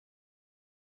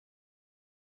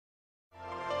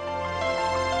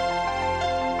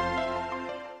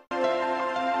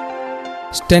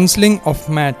Stenciling of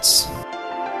mats.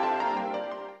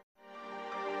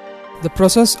 The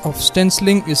process of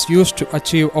stenciling is used to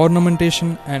achieve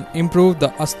ornamentation and improve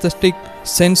the aesthetic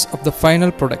sense of the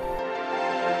final product.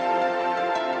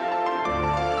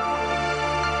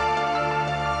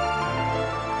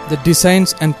 The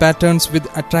designs and patterns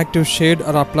with attractive shade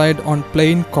are applied on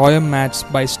plain coir mats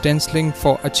by stenciling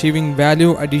for achieving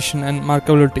value addition and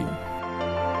markability.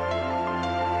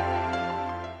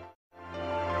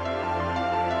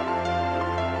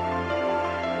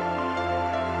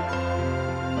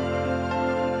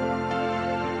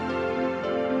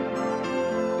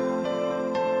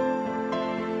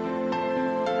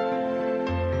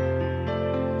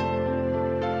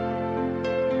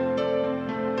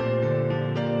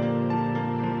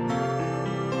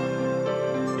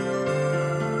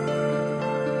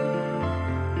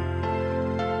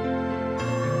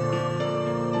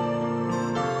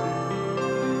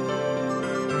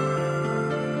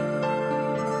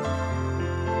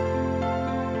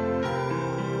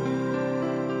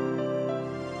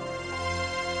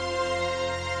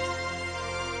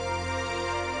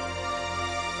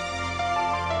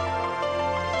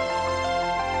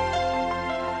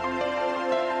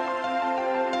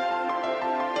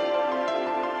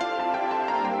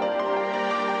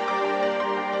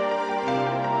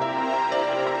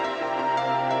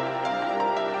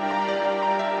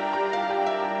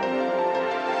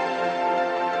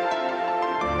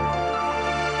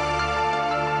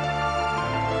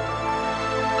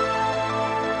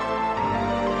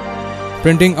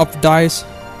 Printing of dyes,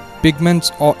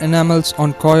 pigments or enamels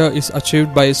on coir is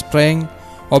achieved by spraying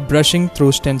or brushing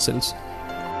through stencils.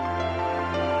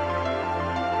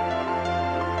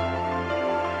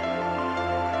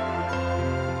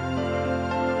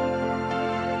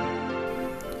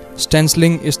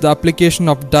 Stenciling is the application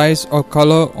of dyes or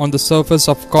color on the surface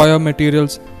of coir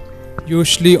materials,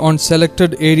 usually on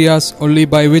selected areas only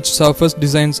by which surface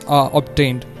designs are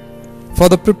obtained. For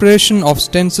the preparation of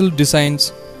stencil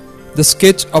designs, the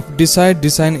sketch of desired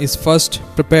design is first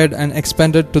prepared and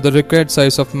expanded to the required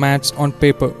size of mats on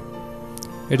paper.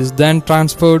 It is then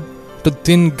transferred to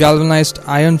thin galvanized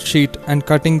iron sheet and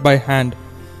cutting by hand,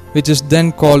 which is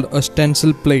then called a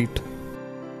stencil plate.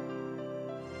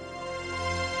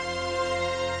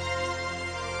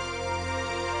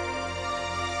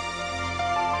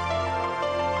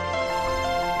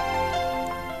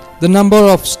 The number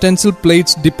of stencil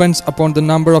plates depends upon the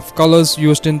number of colors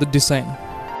used in the design.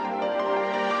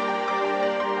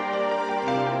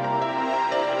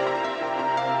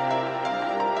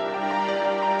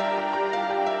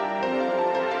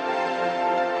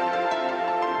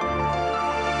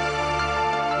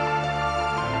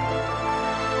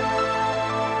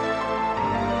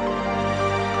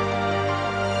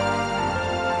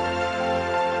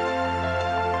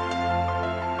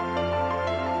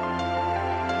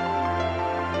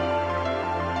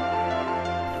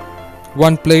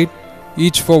 One plate,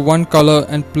 each for one color,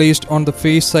 and placed on the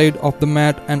face side of the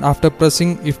mat, and after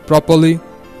pressing if properly,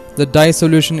 the dye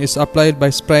solution is applied by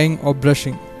spraying or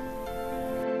brushing.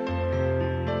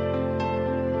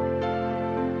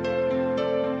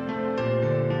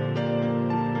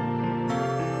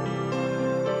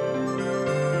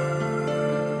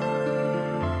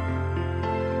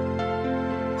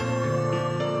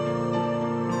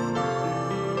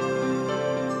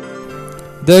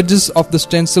 The edges of the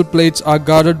stencil plates are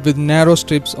guarded with narrow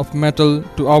strips of metal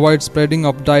to avoid spreading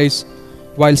of dyes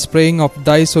while spraying of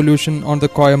dye solution on the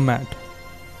coir mat.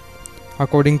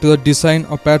 According to the design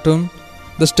or pattern,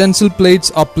 the stencil plates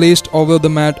are placed over the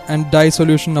mat and dye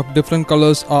solution of different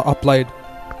colors are applied.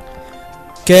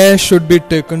 Care should be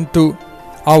taken to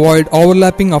avoid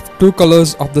overlapping of two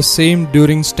colors of the same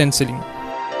during stenciling.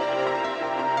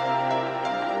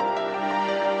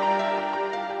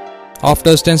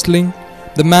 After stenciling,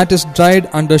 the mat is dried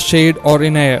under shade or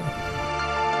in air.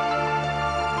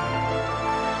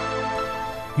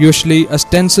 Usually, a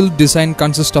stencil design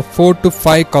consists of 4 to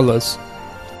 5 colors.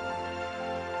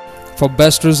 For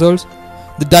best results,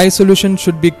 the dye solution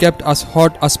should be kept as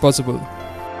hot as possible.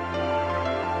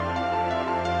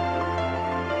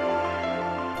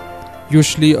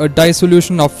 Usually, a dye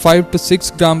solution of 5 to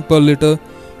 6 gram per liter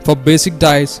for basic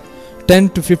dyes, 10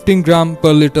 to 15 gram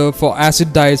per liter for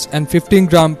acid dyes, and 15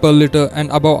 gram per liter and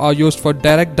above are used for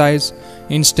direct dyes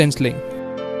in stenciling.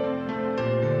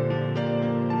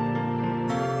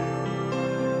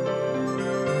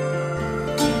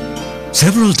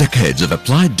 Several decades of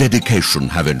applied dedication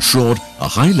have ensured a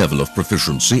high level of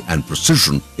proficiency and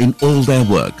precision in all their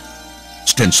work.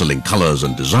 Stenciling colors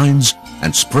and designs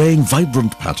and spraying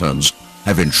vibrant patterns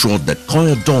have ensured that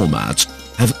coir doormats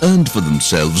have earned for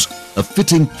themselves a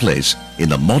fitting place in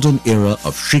the modern era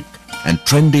of chic and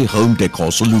trendy home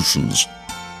decor solutions.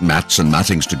 Mats and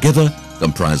mattings together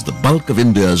comprise the bulk of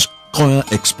India's Coir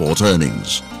export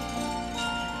earnings.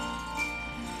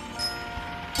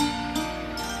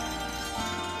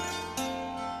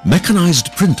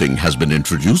 Mechanized printing has been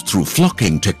introduced through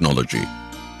flocking technology.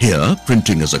 Here,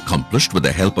 printing is accomplished with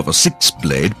the help of a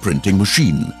 6-blade printing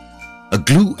machine. A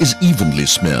glue is evenly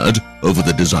smeared over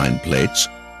the design plates,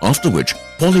 after which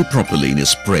polypropylene is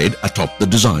sprayed atop the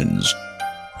designs.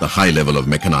 The high level of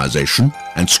mechanization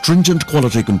and stringent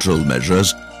quality control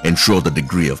measures ensure the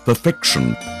degree of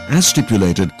perfection as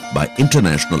stipulated by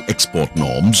international export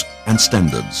norms and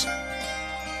standards.